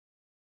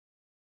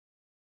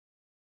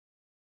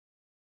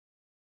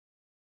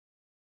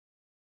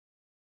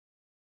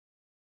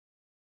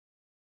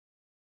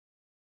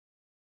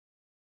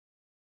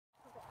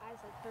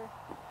like her.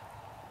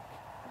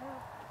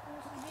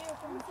 She's here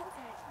from the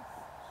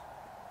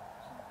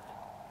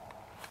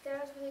That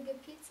was really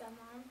good pizza,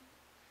 Mom.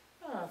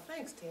 Oh,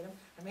 thanks, Tatum.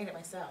 I made it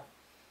myself.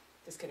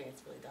 Just kidding,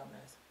 it's really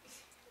Domino's.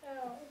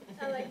 Oh,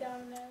 I like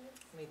Domino's.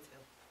 Me too.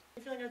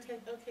 You feeling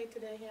okay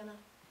today, Hannah?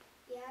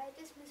 Yeah, I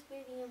just miss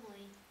my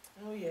family.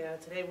 Oh yeah,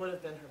 today would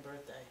have been her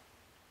birthday.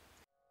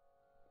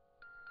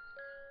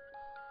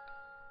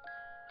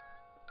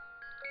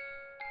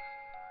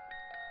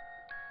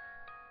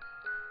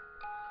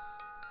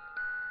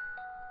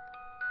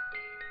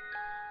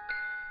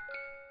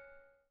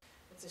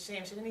 It's a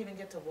shame she didn't even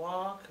get to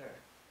walk or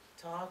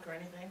talk or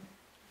anything.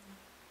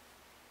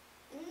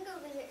 I'm gonna go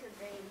visit her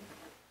grave.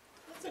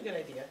 That's a good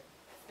idea.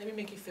 Maybe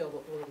make you feel a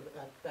little bit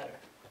better.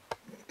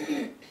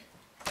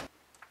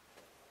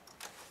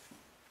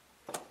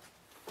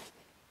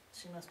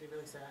 She must be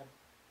really sad.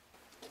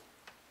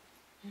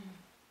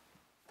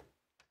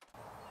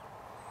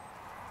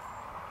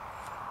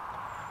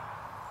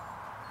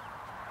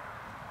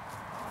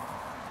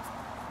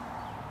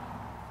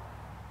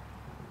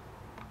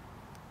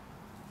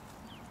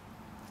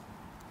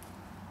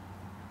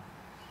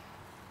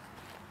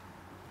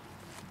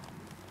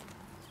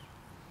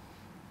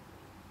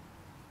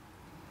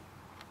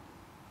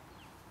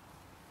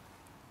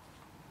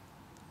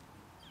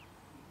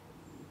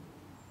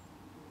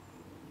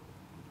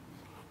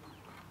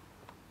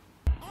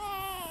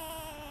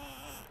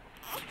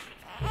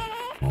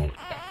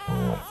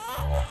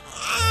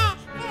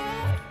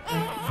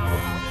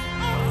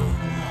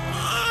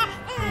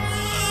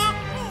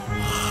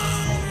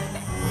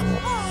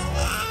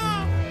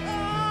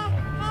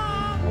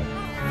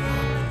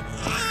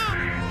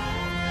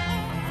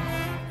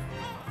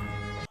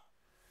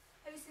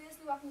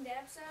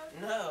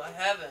 Episode? No, I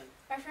haven't.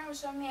 My friend was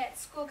showing me at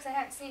school because I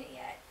haven't seen it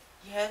yet.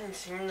 You hadn't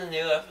seen the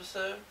new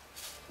episode?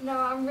 No,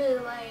 I'm really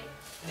late.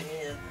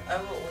 Yeah, I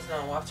was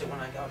gonna watch it when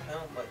I got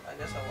home, but I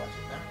guess I'll watch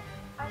it now.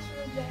 I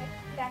should get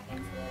back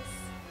into this.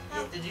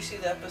 Yeah, did you see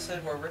the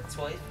episode where Rick's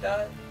wife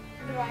died?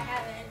 No, I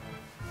haven't.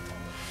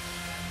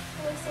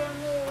 Oh, so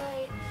I'm really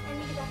late. I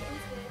need to get back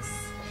into this.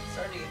 It's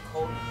starting to get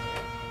cold in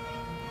here.